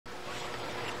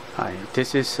Hi,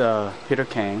 this is Peter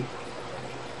Kang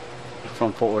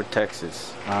from Fort Worth,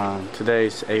 Texas. Today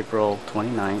is April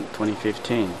 29,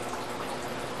 2015.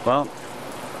 Well,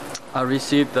 I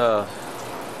received the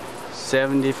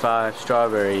 75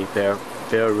 strawberry bare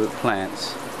root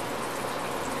plants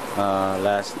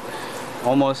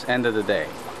almost end of the day.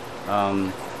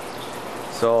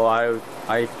 So I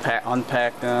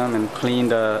unpacked them and cleaned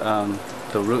the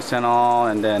roots and all,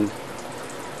 and then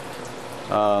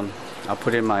I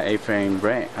put in my A-frame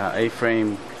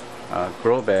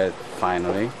grow bed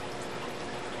finally,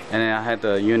 and then I had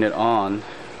the unit on,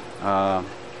 and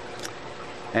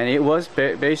it was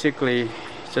basically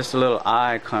just a little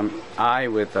eye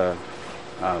with the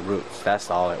roots. That's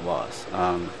all it was.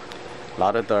 A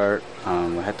lot of dirt. I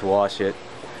had to wash it,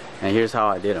 and here's how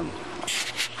I did them.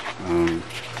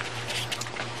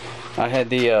 I had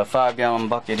the 5-gallon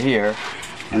bucket here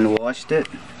and washed it,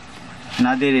 and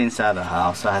I did it inside the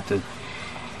house. I had to,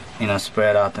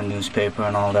 spread out the newspaper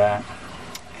and all that,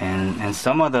 and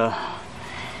some of the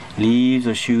leaves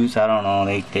or shoots, I don't know,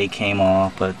 they came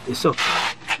off, but it's okay.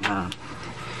 I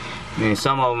mean,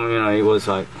 some of them, it was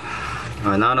like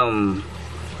none of them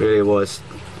really was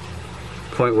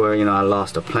point where I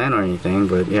lost a plant or anything,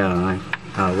 but yeah,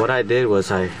 what I did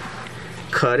was I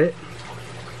cut it.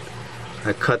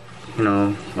 I cut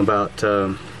about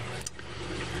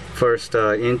first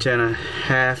inch and a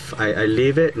half I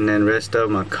leave it, and then rest of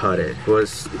them I cut it. A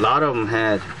lot of them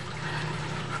had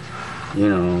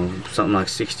something like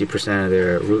 60% of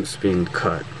their roots being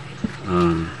cut,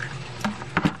 and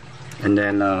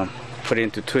then put it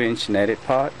into 2-inch netted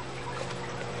pot.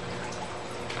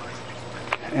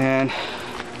 And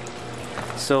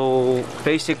so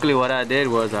basically what I did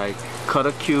was I cut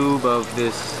a cube of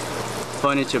this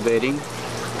furniture bedding,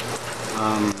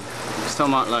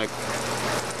 somewhat like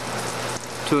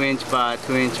 2-inch by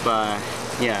 2-inch by,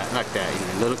 yeah, like that,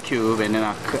 little cube, and then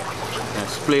I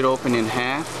split open in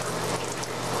half,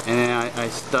 and then I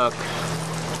stuck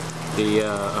the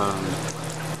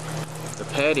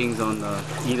paddings on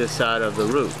either side of the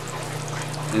root.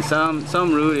 And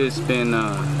some root has been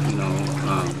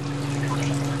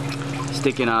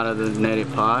sticking out of the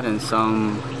netted pot, and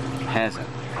some hasn't.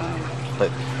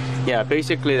 But yeah,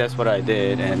 basically that's what I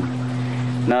did, and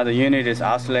now the unit is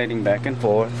oscillating back and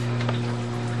forth.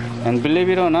 And believe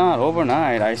it or not,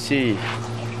 overnight I see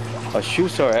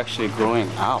shoots are actually growing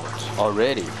out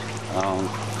already.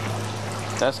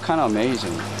 That's kind of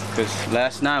amazing, because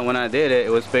last night when I did it, it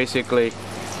was basically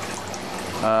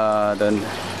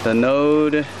the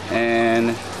node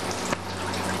and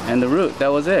the root.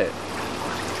 That was it.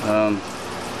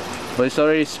 But it's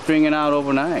already springing out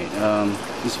overnight.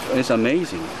 It's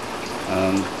amazing.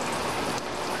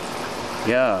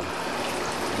 Yeah.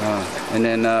 And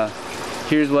then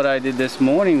here's what I did this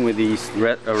morning with these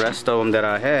rest of them that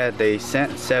I had. They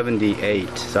sent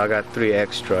 78, so I got 3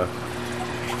 extra.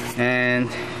 And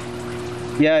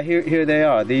yeah, here they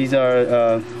are. These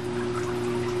are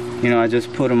I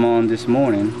just put them on this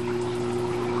morning,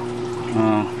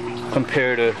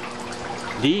 compared to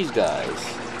these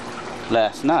guys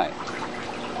last night.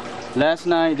 Last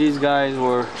night these guys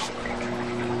were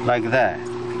like that.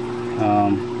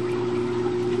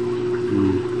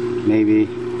 Maybe,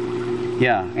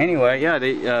 yeah. Anyway, yeah,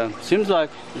 they seems like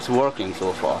it's working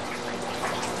so far.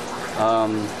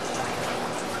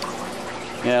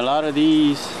 Yeah, a lot of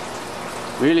these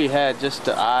really had just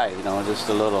the eye, just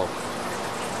a little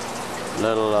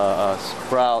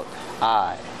sprout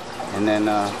eye, and then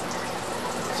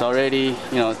it's already,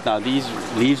 now these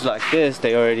leaves like this,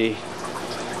 they already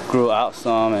grew out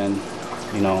some, and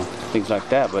things like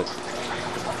that. But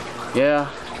yeah,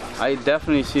 I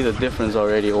definitely see the difference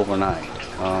already overnight.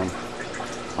 I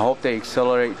hope they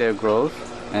accelerate their growth.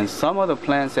 And some of the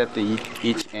plants at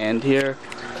each end here,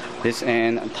 this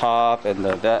end top and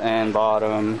that end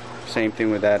bottom, same thing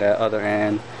with that other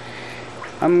end.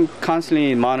 I'm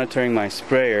constantly monitoring my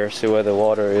sprayer, see where the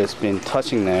water has been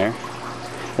touching there.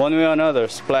 One way or another,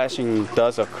 splashing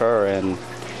does occur, and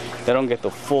they don't get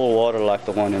the full water like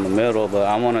the one in the middle, but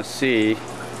I want to see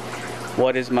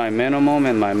what is my minimum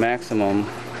and my maximum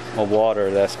of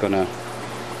water that's gonna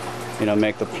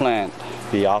make the plant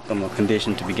be optimal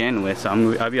condition to begin with. So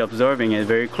I'll be observing it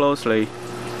very closely,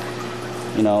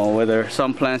 whether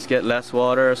some plants get less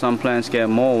water, some plants get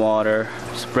more water,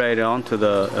 spread it onto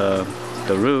the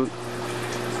root,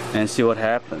 and see what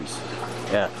happens.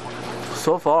 Yeah,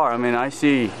 so far, I mean, I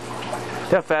see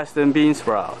they're faster than bean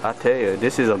sprout. I tell you,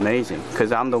 this is amazing,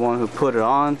 because I'm the one who put it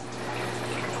on,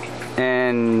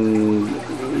 and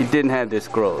it didn't have this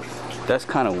growth. That's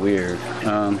kind of weird.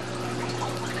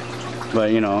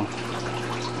 But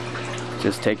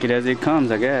just take it as it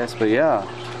comes, I guess. But yeah,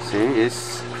 See,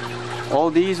 it's all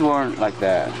these weren't like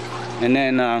that. And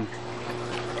then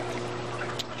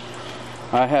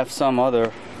I have some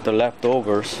other the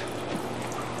leftovers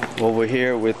over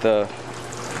here with the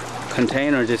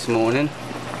container this morning,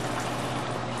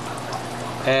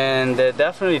 and they're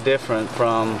definitely different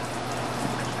from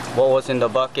what was in the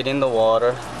bucket in the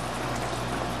water.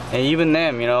 And even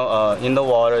them, you know, in the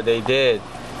water they did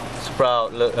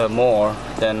sprout more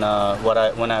than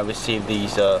when I received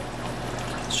these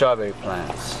strawberry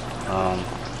plants.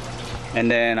 And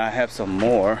then I have some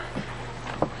more.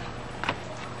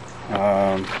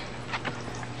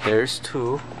 There's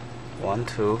two, one,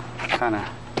 two, kind of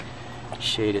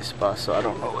shaded spot, so I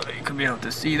don't know whether you could be able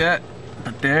to see that,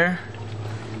 but there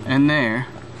and there,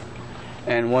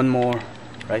 and one more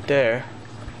right there,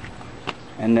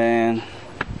 and then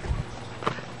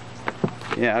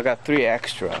yeah, I got 3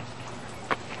 extra.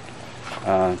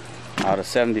 Out of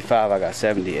 75 I got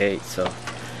 78, so,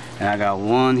 and I got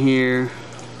one here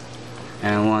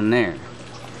and one there.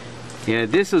 Yeah,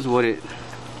 this is what it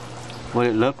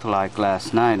looked like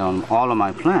last night on all of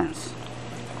my plants,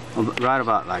 right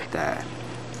about like that.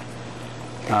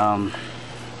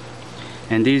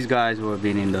 And these guys were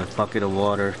being in the bucket of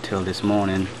water till this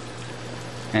morning,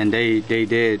 and they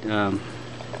did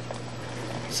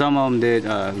some of them did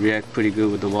react pretty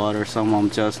good with the water, some of them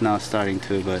just now starting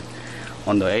to, but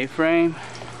on the A-frame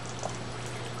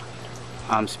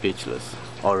I'm speechless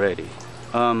already.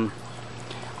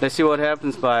 Let's see what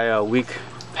happens by a week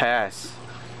pass.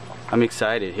 I'm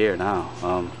excited here now.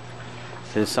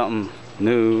 There's something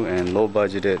new and low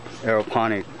budgeted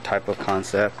aeroponic type of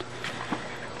concept.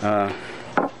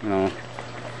 You know,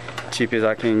 cheap as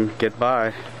I can get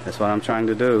by, that's what I'm trying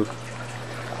to do.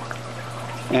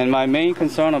 And my main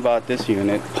concern about this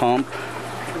unit pump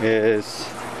is,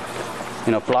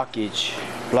 you know, blockage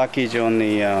on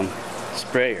the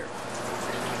sprayer.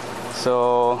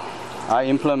 So I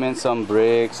implement some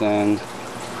bricks and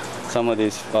some of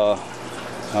these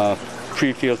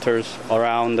pre-filters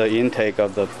around the intake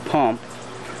of the pump,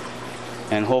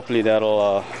 and hopefully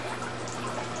that'll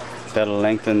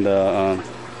lengthen the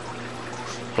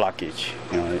blockage.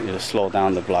 You know, it'll slow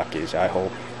down the blockage, I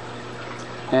hope.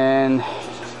 And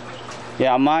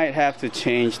yeah, I might have to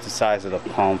change the size of the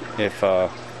pump if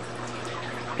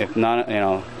not, you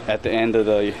know, at the end of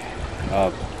the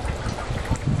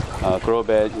grow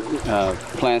bed,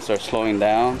 plants are slowing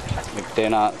down. If they're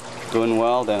not doing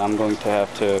well, then I'm going to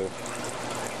have to,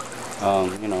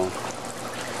 you know,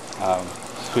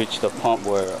 switch the pump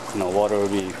where, you know, water will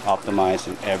be optimized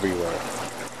and everywhere.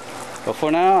 But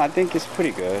for now, I think it's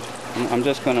pretty good. I'm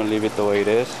just going to leave it the way it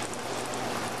is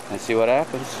and see what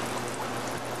happens.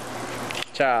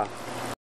 Ciao.